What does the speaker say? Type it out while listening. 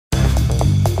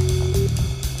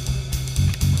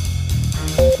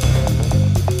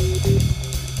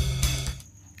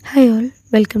Hi all,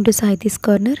 welcome to Sahiti's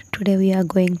Corner. Today we are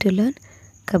going to learn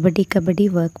Kabaddi Kabaddi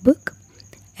workbook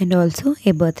and also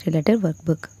a birthday letter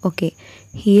workbook. Okay,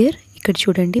 here ఇక్కడ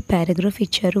చూడండి paragraph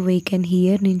ఇచ్చారు. We can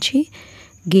hear నుంచి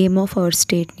game of our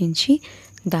state నుంచి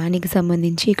దానికి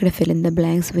సంబంధించి ఇక్కడ fill in the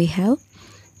blanks we have.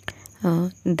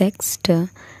 Next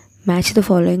match the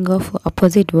following of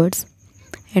opposite words,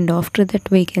 and after that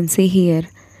we can see here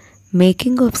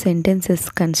making of sentences.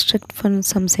 Construct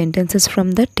some sentences from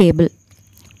the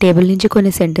table నుంచి కొన్ని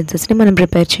సెంటెన్సెస్ని మనం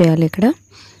prepare చేయాలి. ఇక్కడ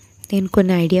నేను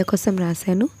కొన్ని ఐడియా కోసం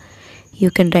రాశాను. You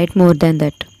can write more than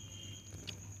that.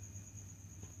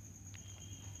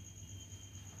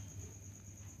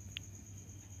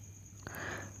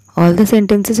 All the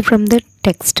sentences from the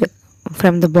text,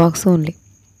 from the box only.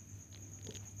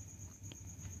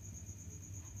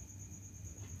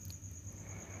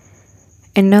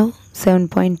 And now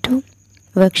 7.2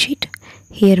 worksheet.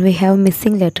 Here we have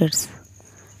missing letters.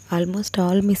 Almost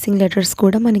all missing letters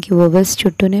కూడా మనకి వోవెల్స్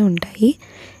చుట్టూనే ఉంటాయి.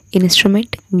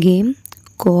 Instrument, game,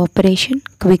 cooperation,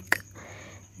 quick,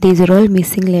 these are all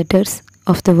missing letters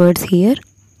of the words here.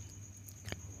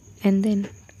 And then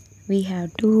we have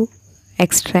to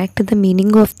extract the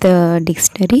meaning of the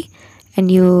dictionary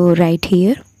and you right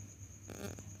here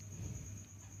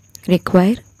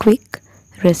require, quick,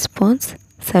 response,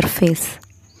 surface.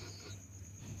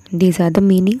 These are the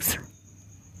meanings.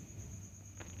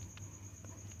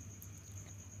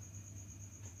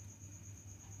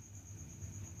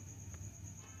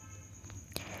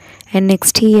 And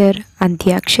next here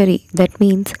Antyakshari, that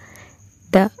means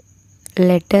the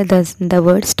letter, the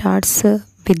word starts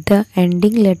with the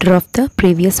ending letter of the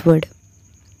previous word.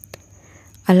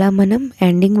 అలా మనం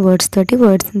ending words తోటి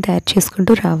వర్డ్స్ని తయారు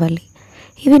చేసుకుంటూ రావాలి.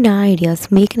 ఇవి నా ideas.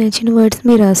 మీకు నచ్చిన వర్డ్స్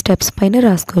మీరు ఆ స్టెప్స్ పైన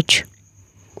రాసుకోవచ్చు.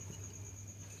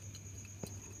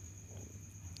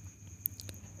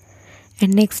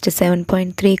 అండ్ నెక్స్ట్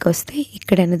 7.3కి వస్తే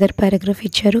ఇక్కడ అనదర్ పారాగ్రాఫ్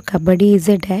ఇచ్చారు. Kabaddi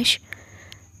is a dash.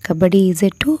 Kabaddi is A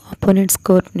to opponent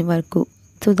score వరకు.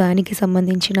 సో దానికి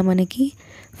సంబంధించిన మనకి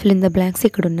ఫిల్ ఇన్ ద బ్లాంక్స్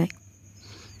ఇక్కడ ఉన్నాయి.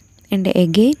 And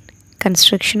again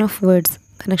construction of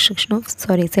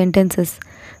sentences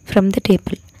from the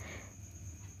table.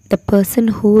 The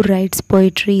person who rights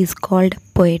poetry is called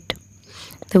poet.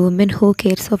 The women who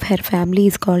cares of her family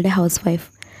is called a house wife.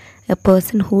 A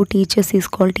person who teachers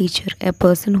is called teacher. A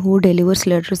person who delivers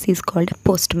letters is called a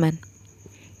postman.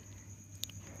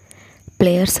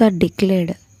 Players are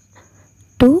declared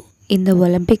to in the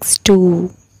Olympics too.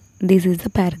 This is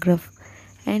the paragraph,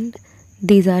 and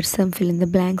these are some fill in the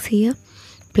blanks here.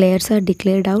 Players are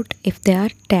declared out if they are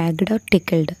tagged or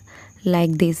tickled,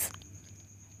 like this.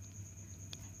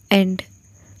 And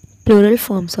plural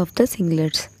forms of the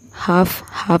singulars: half,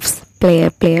 halves,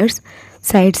 player, players,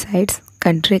 side, sides,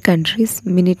 country, countries,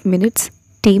 minute, minutes,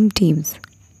 team, teams.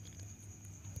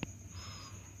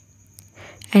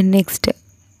 And next,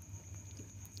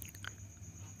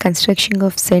 construction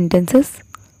of sentences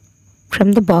from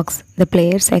the box. The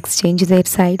players exchange their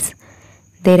sides,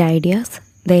 their ideas,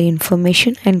 their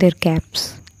information and their caps.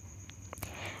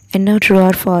 And now true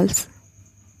or false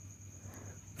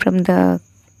from the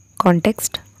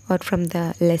context or from the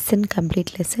lesson,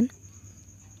 complete lesson.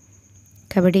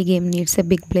 Kabaddi game needs a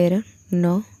big player.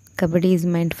 No. Kabaddi is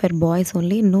meant for boys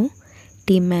only. No.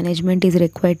 Team management is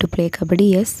required to play Kabaddi.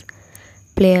 Yes.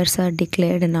 Players are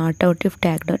declared not out if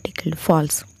tagged or tickled.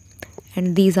 False. And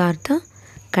these are the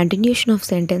continuation of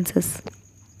sentences.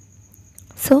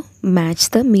 So match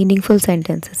the meaningful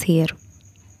sentences here.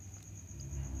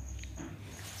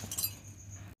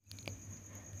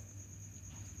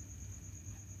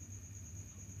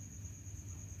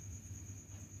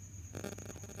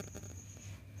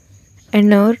 And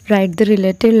now write the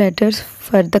relative letters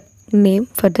for the name,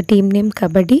 for the team name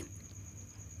Kabaddi.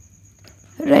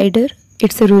 Rider,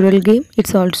 it's a rural game.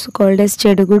 It's also called as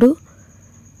Chedugudu.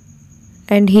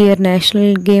 And here national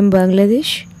game Bangladesh.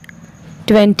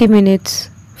 20 minutes.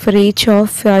 For each of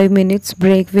 5 minutes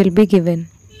break will be given.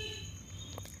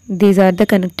 These are the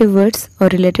connective words or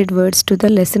related words to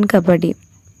the lesson Kabaddi.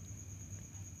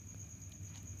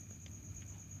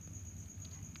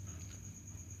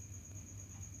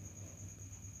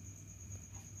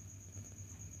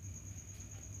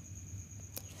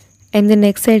 And the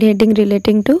next side heading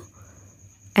relating to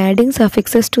adding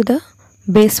suffixes to the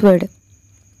base word.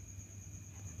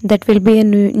 That will be a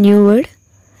new word: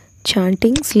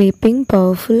 chanting, sleeping,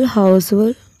 powerful,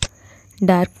 houseful,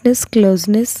 darkness,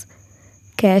 closeness,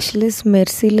 cashless,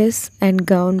 merciless, and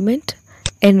government.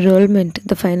 Enrollment,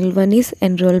 the final one is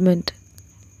enrollment.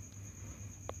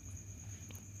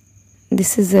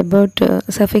 This is about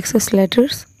suffixes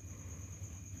letters.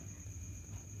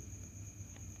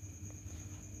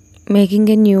 Making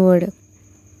a new word.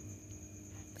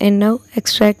 And now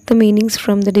extract the meanings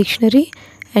from the dictionary,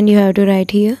 and you have to write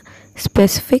here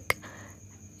specific,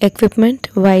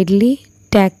 equipment, widely,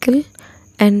 tackle,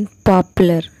 and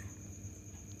popular.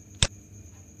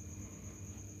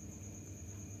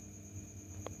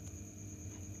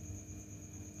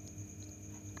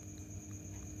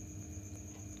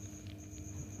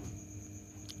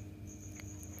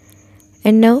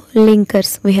 And now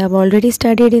linkers. We have already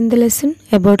studied in the lesson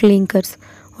about linkers.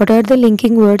 What are the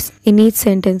linking words in each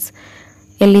sentence?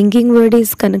 A linking word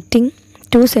is connecting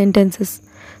two sentences.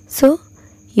 So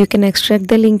you can extract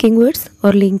the linking words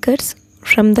or linkers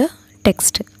from the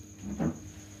text.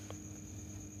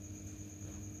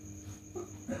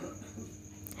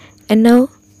 And now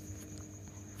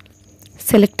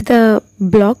select the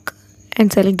block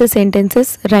and select the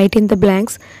sentences. Write in the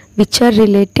blanks which are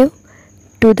relative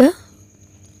to the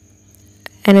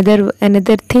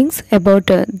another things about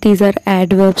these are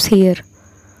adverbs here.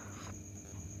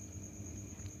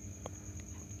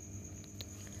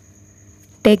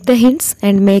 Take the hints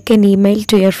and make an email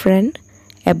to your friend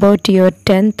about your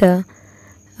 10th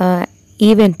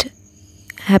event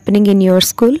happening in your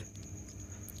school,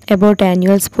 about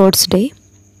annual sports day.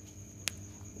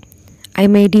 I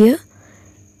made here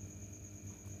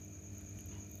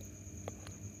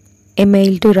a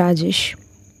mail to Rajesh.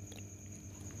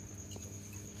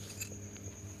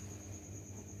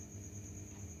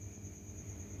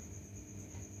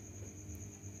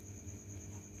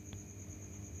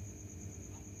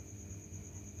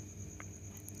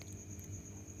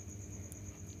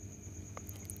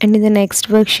 And in the next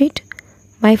worksheet,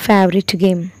 my favorite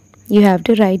game. You have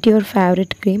to write your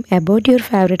favorite game, about your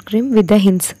favorite game with the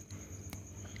hints.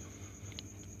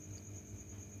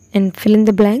 And fill in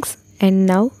the blanks. And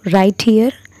now write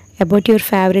here about your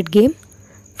favorite game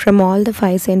from all the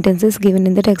 5 sentences given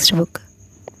in the textbook.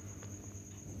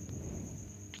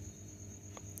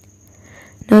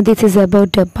 Now this is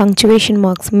about punctuation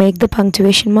marks. Make the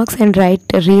punctuation marks and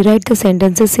rewrite the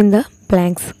sentences in the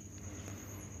blanks.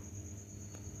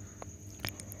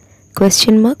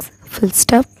 Question marks, full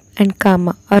stop and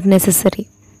comma are necessary.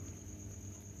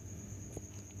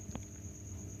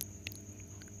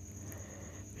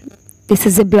 This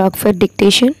is a block for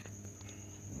dictation.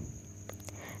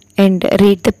 And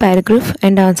read the paragraph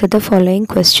and answer the following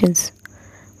questions.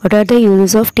 What are the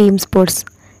uses of team sports?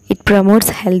 It promotes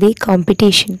healthy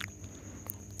competition.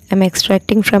 I am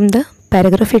extracting from the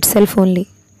paragraph itself only.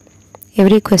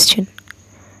 Every question.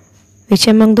 Which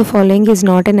among the following is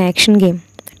not an action game?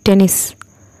 Tennis.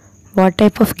 What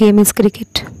type of game is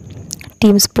cricket?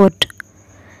 Team sport.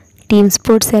 Team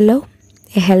sports allow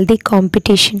a healthy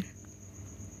competition.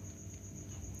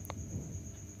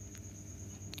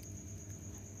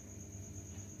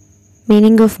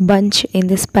 Meaning of bunch in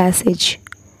this passage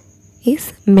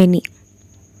is many.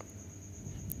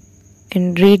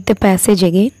 And read the passage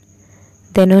again.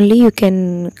 Then only you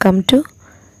can come to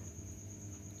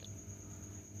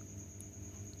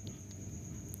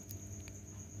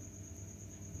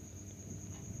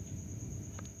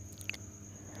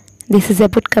this is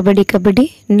about Kabaddi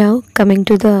Kabaddi. Now coming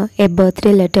to a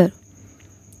birthday letter.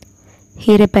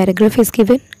 Here a paragraph is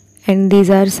given and these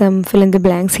are some fill in the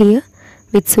blanks here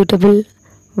with suitable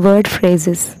word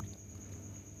phrases.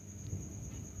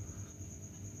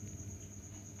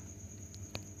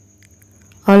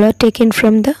 All are taken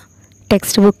from the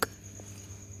textbook.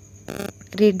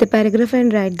 Read the paragraph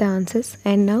and write the answers.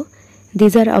 And now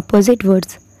these are opposite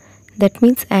words. That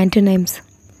means antonyms.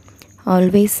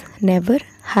 Always, never,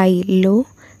 high, low,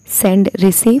 send,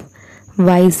 receive,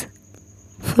 wise,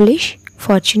 foolish,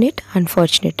 fortunate,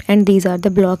 unfortunate. And these are the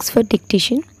blocks for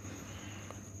dictation.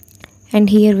 And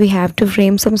here we have to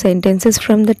frame some sentences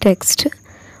from the text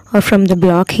or from the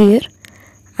block here.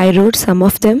 I wrote some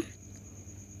of them.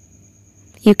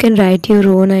 You can write your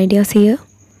own ideas here.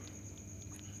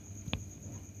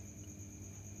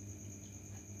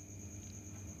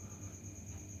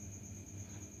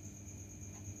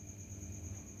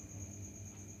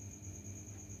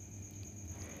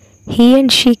 He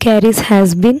and she carries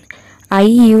has been. I,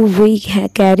 you, we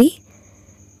carry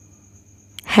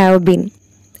have been.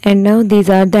 And now these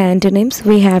are the antonyms.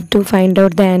 We have to find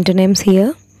out the antonyms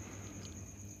here.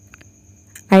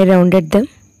 I rounded them.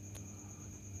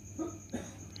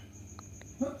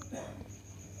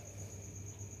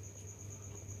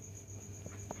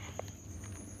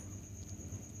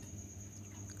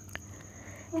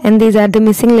 And these are the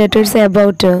missing letters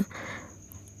about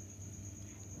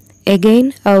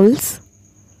again owls.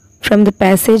 From the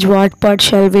passage, what part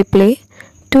shall we play?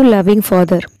 To loving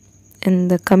father.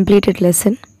 And the completed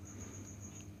lesson.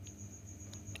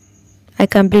 I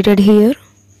completed here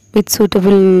with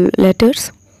suitable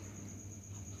letters.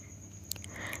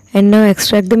 And now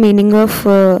extract the meaning of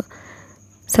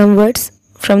some words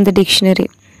from the dictionary.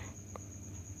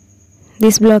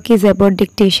 This block is about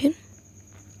dictation.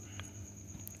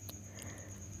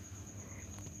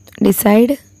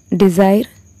 Decide, desire,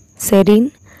 serene,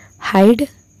 hide,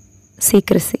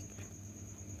 secrecy.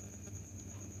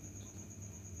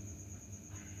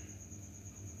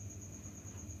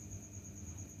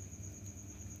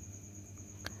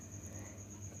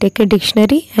 Take a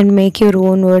dictionary and make your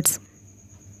own words.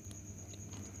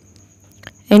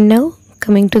 And now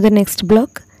coming to the next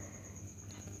block.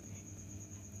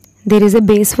 There is a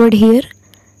base word here,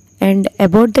 and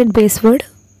about that base word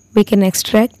we can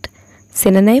extract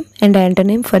synonym and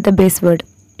antonym for the base word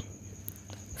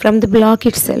from the block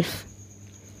itself.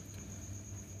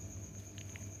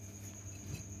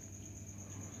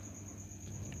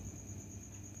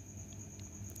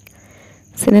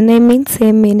 Synonym means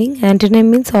same meaning, antonym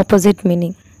means opposite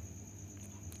meaning.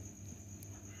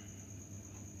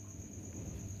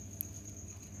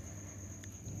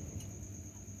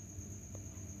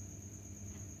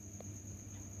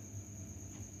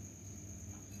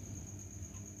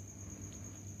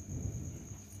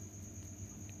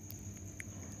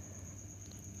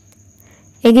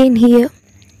 Again here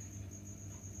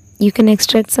you can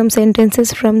extract some sentences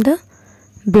from the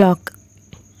block.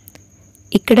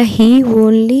 Ikkada he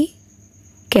only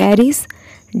carries,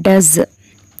 does,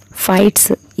 fights,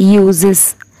 uses,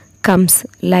 comes,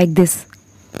 like this.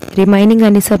 Remaining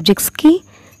any subjects ki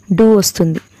do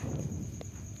vastundi.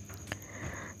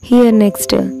 Here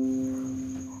next,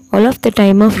 all of the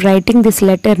time of writing this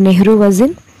letter Nehru was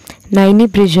in Naini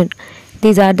prison.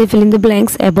 These are the fill in the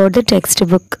blanks about the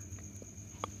textbook.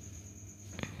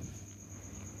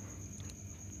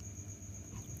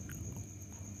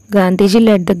 Gandhiji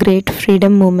led the great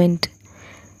freedom movement.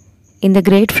 In the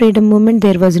great freedom movement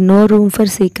there was no room for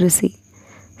secrecy.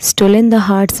 Stolen the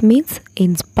hearts means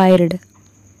inspired.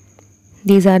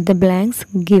 These are the blanks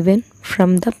given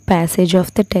from the passage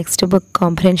of the textbook,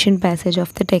 comprehension passage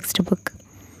of the textbook.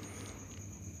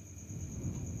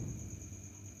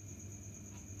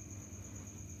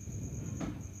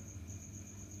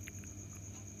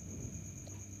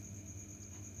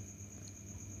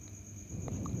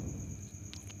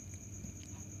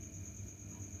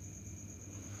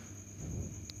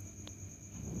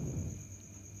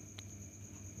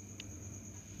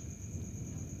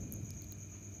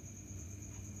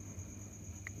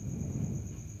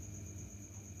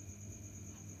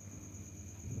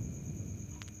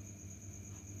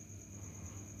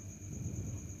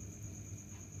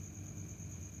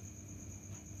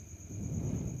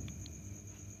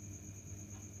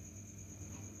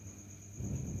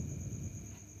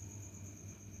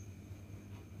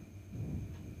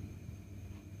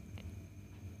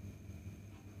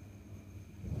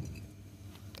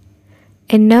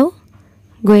 And now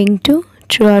going to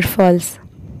true or false.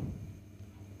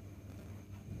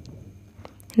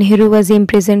 Nehru was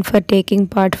imprisoned for taking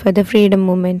part for the freedom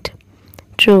movement.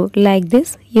 True. Like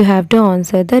this you have to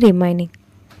answer the remaining.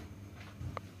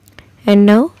 And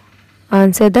now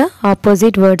answer the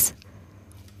opposite words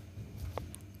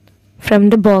from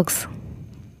the box.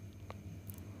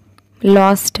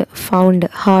 Lost, found,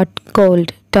 hot,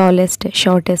 cold, tallest,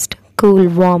 shortest, cool,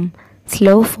 warm,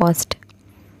 slow, fast.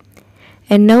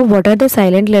 And now what are the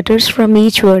silent letters from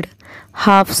each word?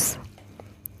 Halves,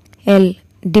 L,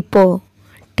 depot,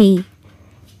 T,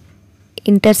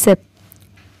 intercept,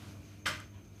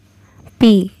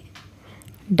 P,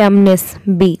 dumbness,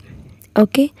 B.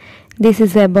 Okay, this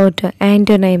is about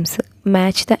antonyms.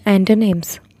 Match the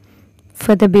antonyms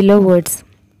for the below words.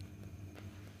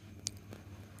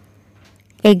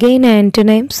 Again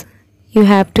antonyms you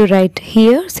have to write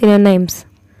here. Synonyms.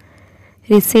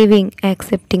 Receiving,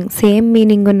 accepting, same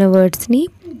meaning ఉన్న వర్డ్స్ని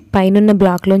పైన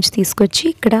బ్లాక్లోంచి తీసుకొచ్చి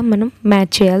ఇక్కడ మనం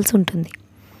match చేయాల్సి ఉంటుంది.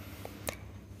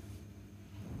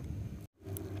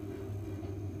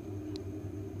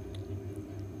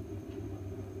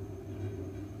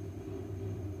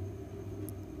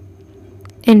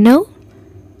 And now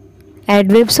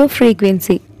adverbs of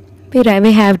frequency.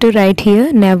 We have to write here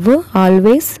never,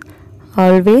 always,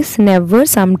 always, never,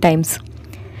 sometimes.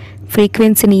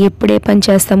 ఫ్రీక్వెన్సీని ఎప్పుడే పని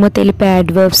చేస్తామో తెలిపే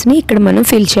యాడ్వర్బ్స్ని ఇక్కడ మనం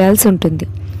ఫిల్ చేయాల్సి ఉంటుంది.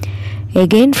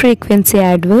 Again frequency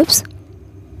adverbs.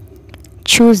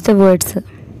 Choose the words.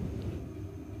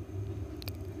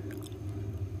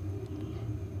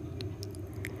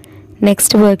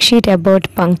 Next worksheet about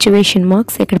punctuation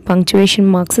marks. ఇక్కడ పంక్చువేషన్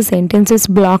మార్క్స్ సెంటెన్సెస్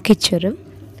బ్లాక్ ఇచ్చారు.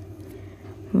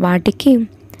 వాటికి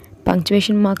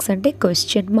పంక్చువేషన్ మార్క్స్ అంటే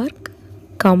question mark,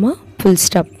 comma, full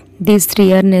stop. These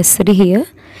 3 are necessary here.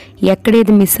 ఎక్కడ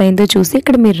ఏది మిస్ అయిందో చూసి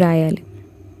ఇక్కడ మీరు రాయాలి.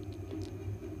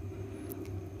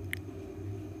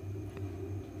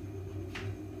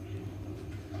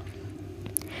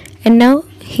 And now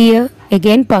here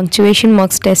again punctuation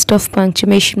marks, test of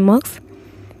punctuation marks.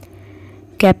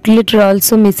 Capital letter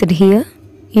also missed here.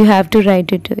 You have to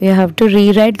write it. You have to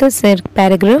rewrite the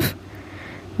paragraph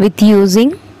with using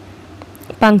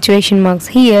punctuation marks.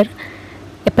 Here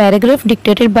a paragraph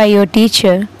dictated by your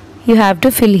teacher, you have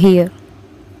to fill here.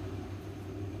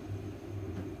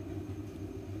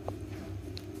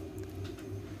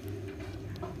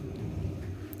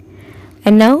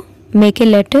 And now make a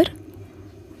letter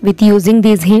with using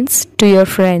these hints to your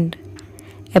friend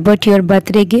about your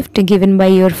birthday gift given by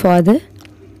your father.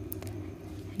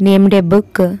 Named a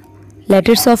book,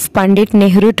 Letters of Pandit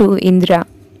Nehru to Indira.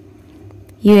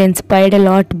 You inspired a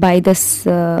lot by this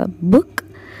book,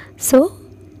 so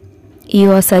you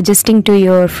are suggesting to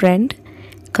your friend.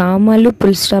 కామాలు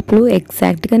full స్టాప్లు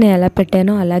ఎగ్జాక్ట్గా నేను ఎలా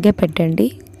పెట్టానో అలాగే పెట్టండి.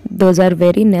 Those are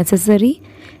very necessary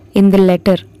in the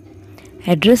letter.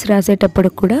 Address రాసేటప్పుడు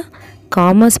కూడా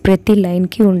commas ప్రతి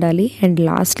లైన్కి ఉండాలి and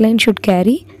last line should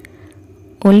carry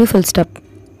only full stop.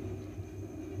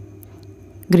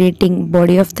 Greeting,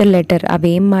 body of the letter అవి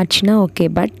ఏం మార్చినా okay,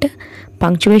 but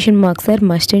punctuation marks are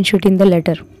must and should in the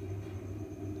letter.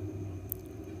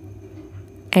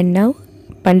 And now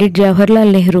Pandit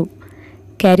Jawaharlal Nehru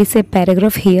carries a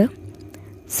paragraph here,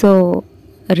 so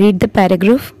read the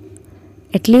paragraph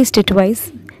at least twice,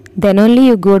 then only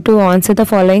you go to answer the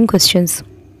following questions.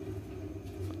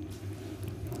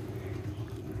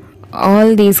 All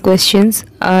these questions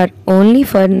are only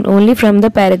from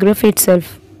the paragraph itself.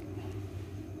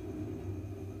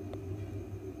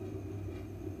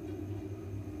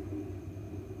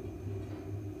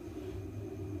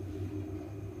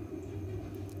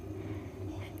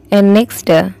 And next,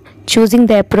 choosing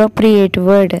the appropriate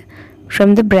word from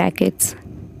the brackets.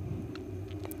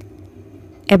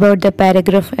 About the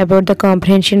paragraph, about the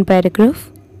comprehension paragraph,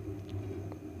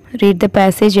 read the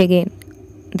passage again.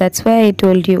 That's why I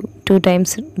told you 2 times,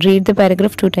 read the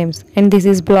paragraph 2 times. And this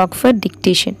is block for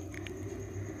dictation.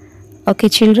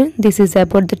 Okay children, this is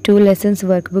about the 2 lessons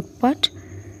workbook part.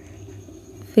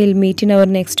 We'll meet in our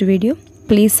next video.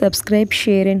 Please subscribe,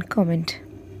 share and comment.